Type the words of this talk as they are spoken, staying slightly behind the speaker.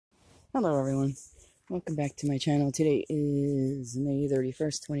Hello everyone, welcome back to my channel. Today is May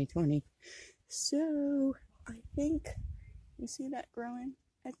 31st, 2020. So, I think, you see that growing?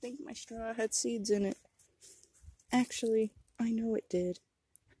 I think my straw had seeds in it. Actually, I know it did.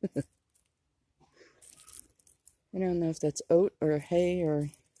 I don't know if that's oat or hay or,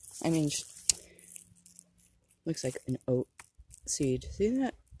 looks like an oat seed. See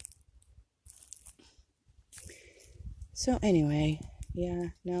that? So anyway, yeah,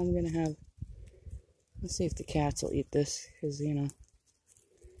 now I'm gonna have, let's see if the cats will eat this, because,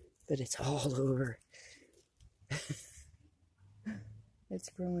 but it's all over. It's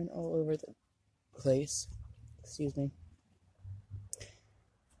growing all over the place. Excuse me.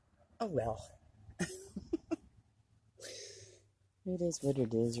 Oh well. It is what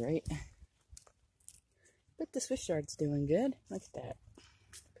it is, right? But the Swiss yard's doing good. Look at that.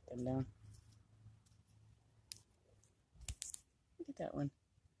 Put them down. Look at that one.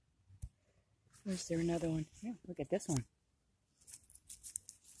 Where's there another one? Yeah, look at this one.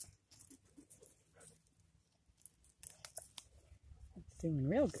 It's doing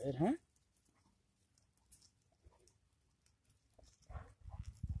real good, huh?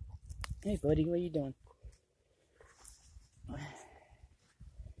 Hey, buddy, what are you doing?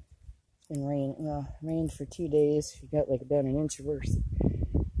 It's been rained for 2 days. We got like about an inch worth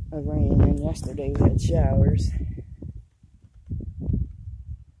of rain, and yesterday we had showers.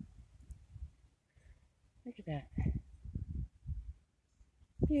 Look at that.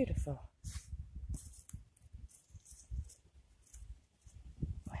 Beautiful.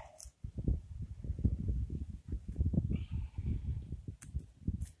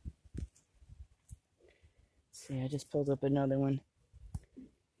 See, I just pulled up another one.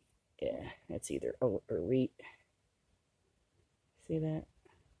 Yeah, that's either oat or wheat. See that?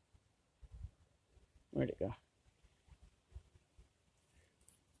 Where'd it go?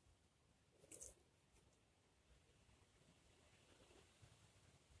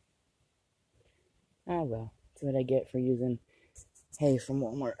 Ah, well, that's what I get for using hay from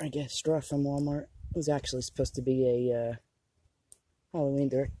Walmart. I guess straw from Walmart. It was actually supposed to be a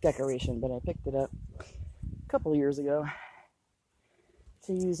Halloween decoration, but I picked it up a couple years ago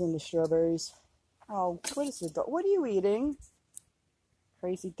to use in the strawberries. Oh, what is the dog? What are you eating?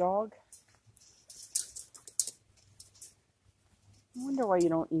 Crazy dog. I wonder why you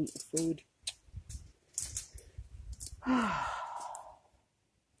don't eat food.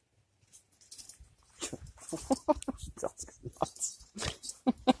 Dog's nuts.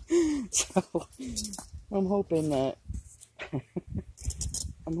 So, I'm hoping that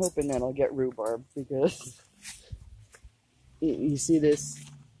I'll get rhubarb, because you see this,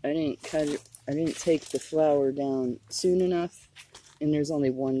 I didn't take the flower down soon enough, and there's only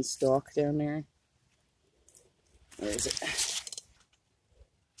one stalk down there. Where is it?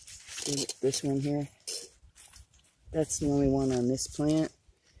 See this one here? That's the only one on this plant,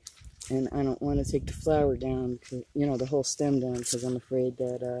 and I don't want to take the flower down, the whole stem down, because I'm afraid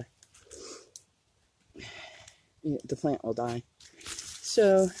that the plant will die.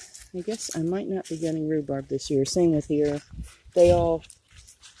 So I guess I might not be getting rhubarb this year. Same with here. I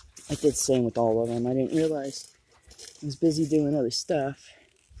did same with all of them. I didn't realize I was busy doing other stuff.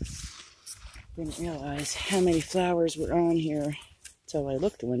 Didn't realize how many flowers were on here until I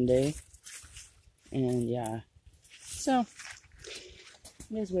looked one day. And yeah. So,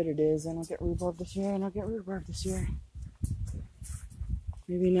 it is what it is. I don't get rhubarb this year, and I'll get rhubarb this year.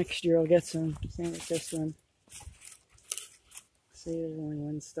 Maybe next year I'll get some. Same with this one. See, there's only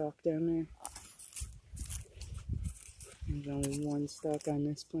one stalk down there. There's only one stalk on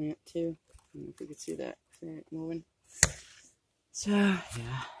this plant, too. I don't know if you can see that. See it moving? So,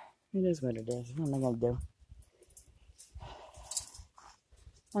 yeah. It is what it is. What am I going to do?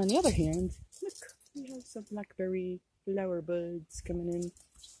 On the other hand, look. We have some blackberry flower buds coming in.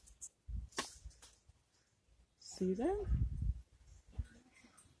 See that?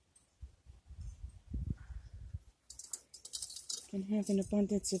 Can have an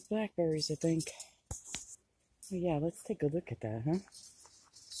abundance of blackberries, I think. Oh yeah, let's take a look at that, huh?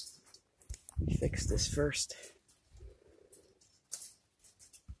 Let me fix this first.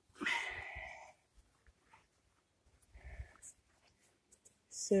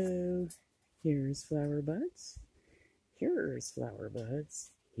 So, here's flower buds. Here's flower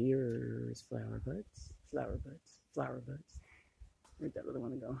buds. Here's flower buds. Flower buds. Flower buds. Where'd that other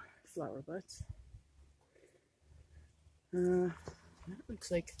one go? Flower buds. That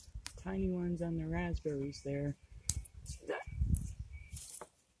looks like tiny ones on the raspberries there. See that?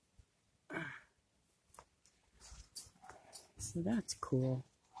 So that's cool.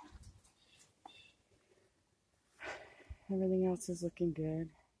 Everything else is looking good.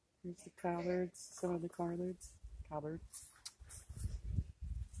 Here's the collards, some of the collards.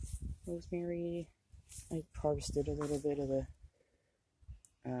 Rosemary. I harvested a little bit of the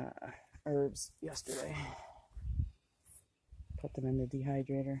herbs yesterday. Put them in the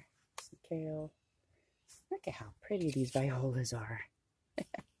dehydrator. Some kale. Look at how pretty these violas are.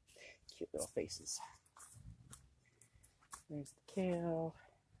 Cute little faces. There's the kale.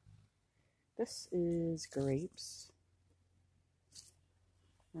 This is grapes.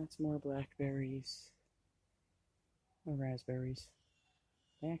 That's more blackberries. Or raspberries.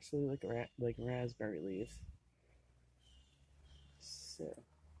 They actually look like raspberry leaves. So,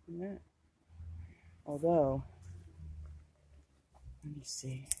 yeah. Although, let me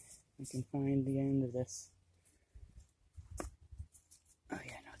see if I can find the end of this. Oh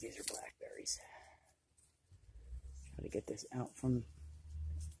yeah, no, these are blackberries. Try to get this out from,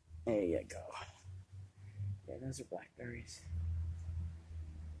 there you go. Yeah, those are blackberries.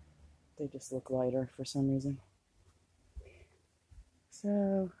 They just look lighter for some reason.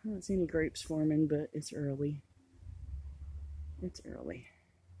 So, I don't see any grapes forming, but it's early. It's early.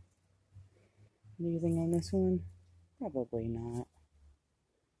 Anything on this one? Probably not.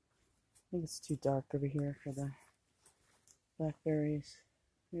 I think it's too dark over here for the blackberries.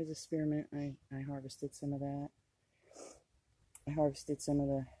 There's a spearmint. I harvested some of that. I harvested some of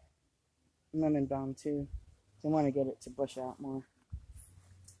the lemon balm too. I want to get it to bush out more.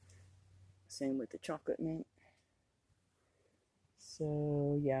 Same with the chocolate mint.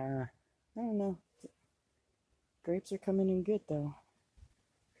 So yeah, I don't know. Grapes are coming in good though.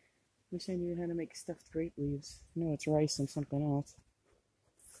 Wish I knew how to make stuffed grape leaves. I know it's rice and something else.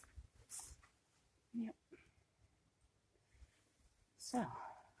 Yep. So,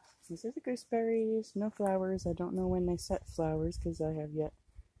 these are the gooseberries. No flowers. I don't know when they set flowers because I have yet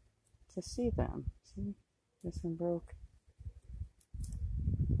to see them. See? This one broke.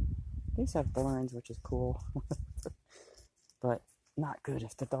 These have thorns, which is cool. But not good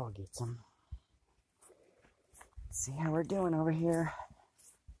if the dog eats them. Let's see how we're doing over here.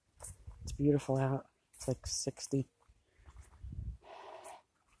 It's beautiful out. It's like 60-ish.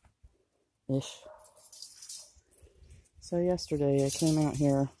 So yesterday I came out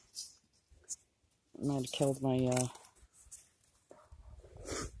here and I'd killed my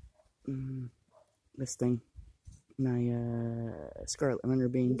this thing, my scarlet runner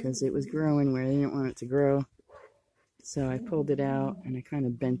bean, because it was growing where I didn't want it to grow. So I pulled it out and I kind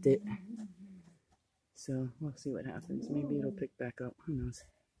of bent it. So we'll see what happens. Maybe it'll pick back up. Who knows?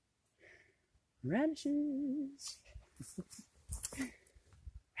 Radishes.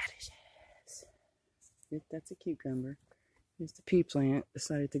 Radishes. That's a cucumber. Here's the pea plant.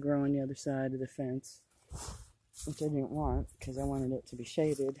 Decided to grow on the other side of the fence, which I didn't want because I wanted it to be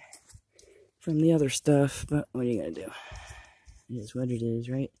shaded from the other stuff. But what are you gonna do? It is what it is,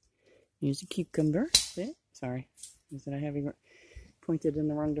 right? Here's a cucumber. Yeah, sorry. Did I have you pointed in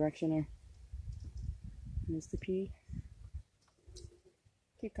the wrong direction there? Here's the pea.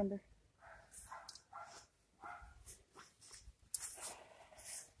 Cucumber.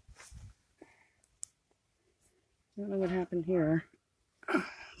 I don't know what happened here.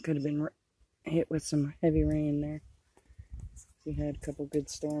 Could have been hit with some heavy rain there. We had a couple good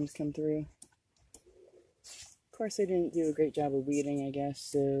storms come through. Of course, they didn't do a great job of weeding, I guess,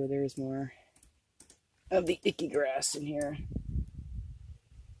 so there's more of the icky grass in here.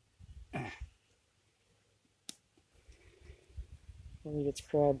 I believe it's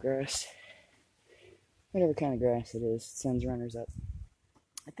crabgrass. Whatever kind of grass it is, it sends runners up.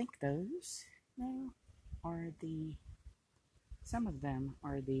 I think those now are some of them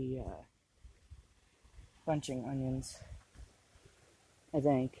are the bunching onions. I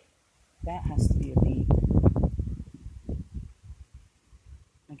think. That has to be a beet. I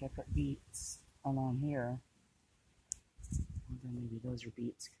think I put beets along here. Well, then maybe those are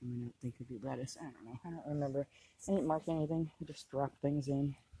beets coming up. They could be lettuce. I don't know. I don't remember. I didn't mark anything. I just dropped things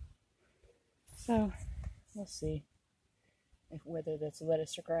in. So, we'll see. Whether that's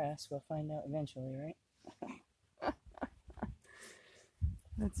lettuce or grass, we'll find out eventually, right?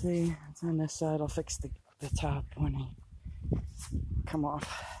 Let's see. It's on this side. I'll fix the top when I come off.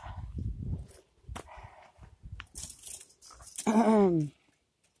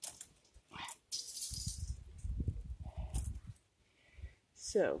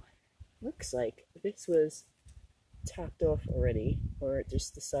 So, looks like this was topped off already, or it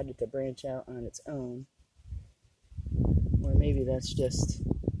just decided to branch out on its own. Or maybe that's just,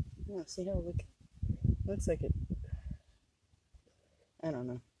 oh, see how it looks like it. I don't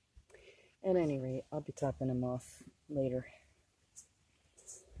know. At any rate, I'll be topping them off later.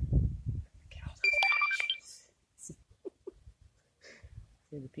 Look at all those radishes.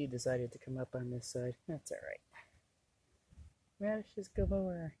 See, the pea decided to come up on this side. That's alright. Radishes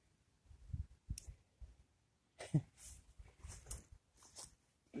galore.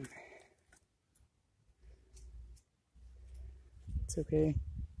 It's okay.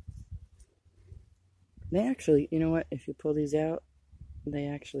 They actually, you know what? If you pull these out, they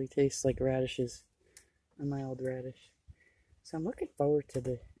actually taste like radishes. A mild radish. So I'm looking forward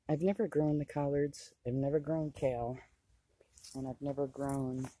to I've never grown the collards. I've never grown kale. And I've never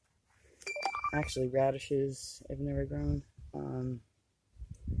grown, actually, radishes. I've never grown.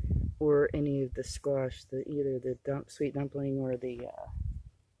 Or any of the squash, either the sweet dumpling or the,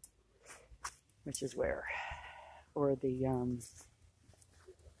 which is where, or the,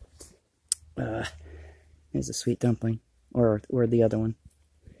 there's a sweet dumpling, or the other one.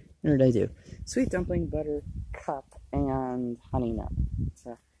 What did I do? Sweet dumpling, butter, cup, and honey nut.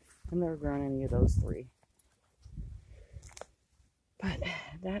 So I've never grown any of those three. But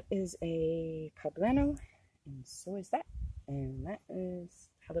that is a poblano, and so is that. And that is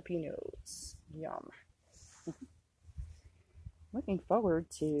jalapenos. Yum. Looking forward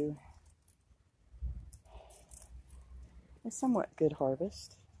to a somewhat good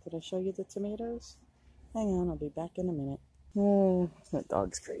harvest. Did I show you the tomatoes? Hang on, I'll be back in a minute. Oh, that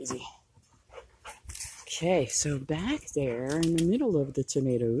dog's crazy. Okay, so back there in the middle of the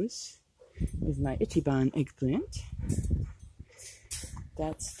tomatoes is my Ichiban eggplant.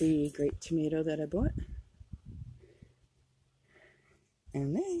 That's the grape tomato that I bought.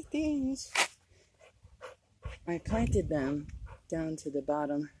 And then these, I planted them down to the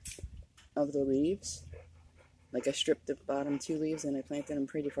bottom of the leaves. Like I stripped the bottom two leaves and I planted them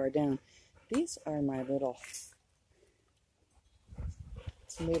pretty far down. These are my little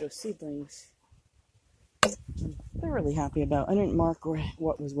tomato seedlings. I'm thoroughly happy about. I didn't mark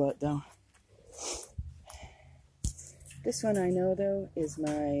what was what though. This one I know though is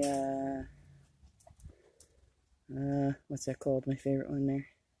my what's that called? My favorite one there,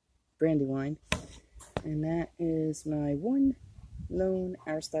 Brandywine, and that is my one lone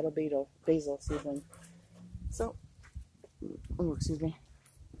Aristotle basil seedling. So, oh excuse me.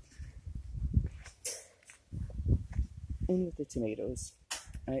 And with the tomatoes,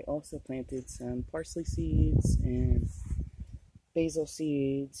 I also planted some parsley seeds and basil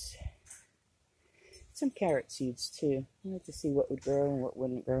seeds, some carrot seeds too. I like to see what would grow and what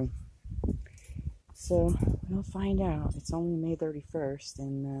wouldn't grow. So we'll find out. It's only May 31st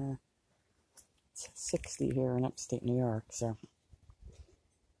and it's 60 here in upstate New York. So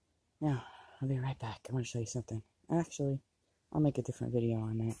now I'll be right back. I want to show you something. Actually, I'll make a different video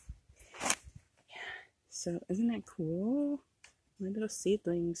on that. So isn't that cool? My little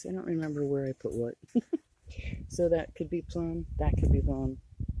seedlings. I don't remember where I put what. So that could be plum, that could be plum,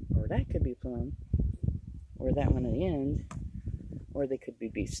 or that could be plum, or that one at the end, or they could be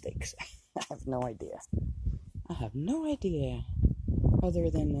beefsteaks. I have no idea. I have no idea, other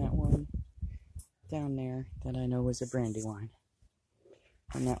than that one down there that I know is a Brandywine,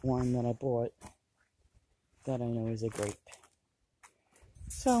 and that one that I bought that I know is a grape.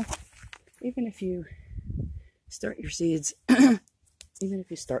 So, even if you start your seeds,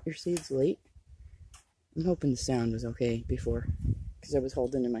 late, I'm hoping the sound was okay before, because I was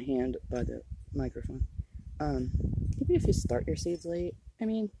holding in my hand by the microphone. Even if you start your seeds late, I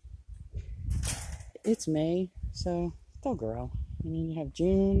mean, it's May, so they'll grow. I mean, you have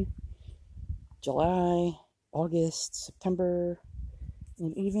June, July, August, September,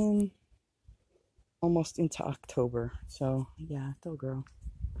 and even almost into October. So, yeah, they'll grow.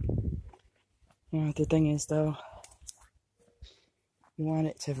 You know what the thing is, though? You want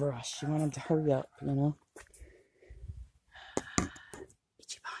it to rush. You want them to hurry up, you know?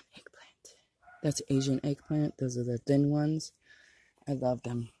 Ichiban eggplant. That's Asian eggplant. Those are the thin ones. I love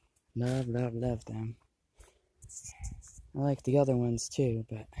them. Love, love, love them. I like the other ones too,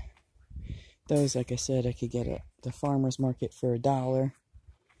 but those, like I said, I could get at the farmer's market for $1.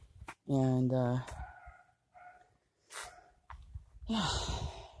 And, yeah,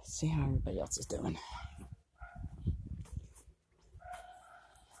 see how everybody else is doing.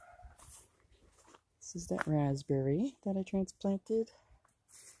 This is that raspberry that I transplanted.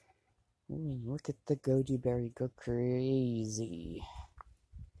 Ooh, look at the goji berry go crazy.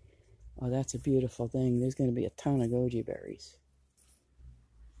 Oh, that's a beautiful thing. There's going to be a ton of goji berries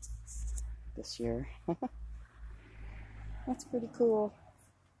this year. That's pretty cool.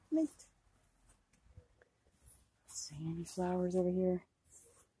 Neat. Let's see, any flowers over here?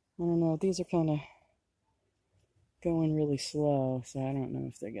 I don't know. These are kind of going really slow, so I don't know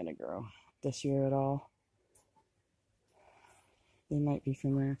if they're going to grow this year at all. They might be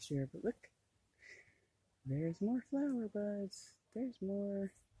from last year, but look. There's more flower buds. there's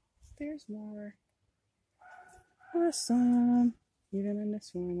more. There's more. Awesome. Even in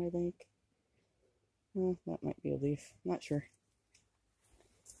this one, I think. Well, that might be a leaf. Not sure.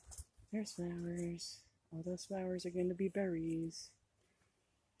 There's flowers. All those flowers are going to be berries.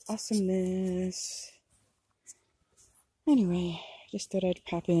 Awesomeness. Anyway, just thought I'd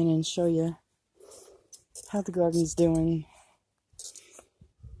pop in and show you how the garden's doing.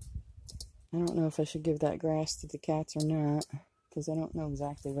 I don't know if I should give that grass to the cats or not, because I don't know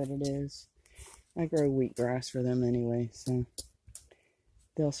exactly what it is. I grow wheatgrass for them anyway, so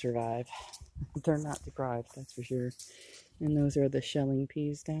they'll survive. They're not deprived, that's for sure. And those are the shelling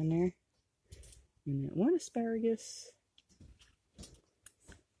peas down there. And that one asparagus,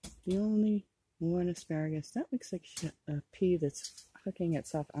 the only one asparagus, that looks like a pea that's hooking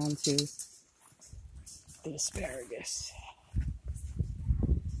itself onto the asparagus.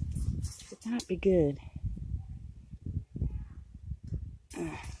 Would not be good.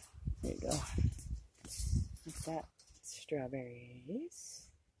 There you go. Like that. Strawberries.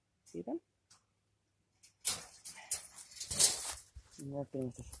 See them? I'm working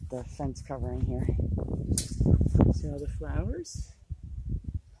with the fence covering here. See all the flowers?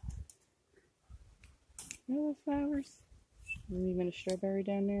 See all the flowers? And even a strawberry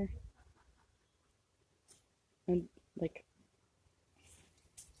down there. And like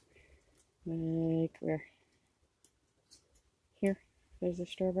where? Here, there's a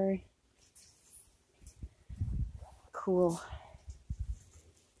strawberry. Cool.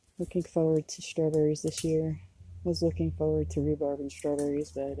 Looking forward to strawberries this year. Was looking forward to rhubarb and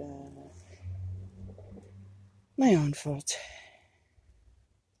strawberries, but my own fault.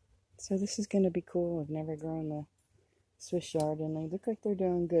 So this is going to be cool. I've never grown the Swiss yard, and they look like they're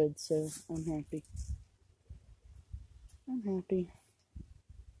doing good, so I'm happy. I'm happy.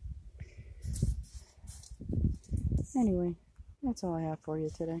 Anyway, that's all I have for you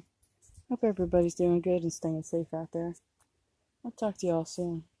today. Hope everybody's doing good and staying safe out there. I'll talk to you all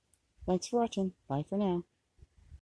soon. Thanks for watching. Bye for now.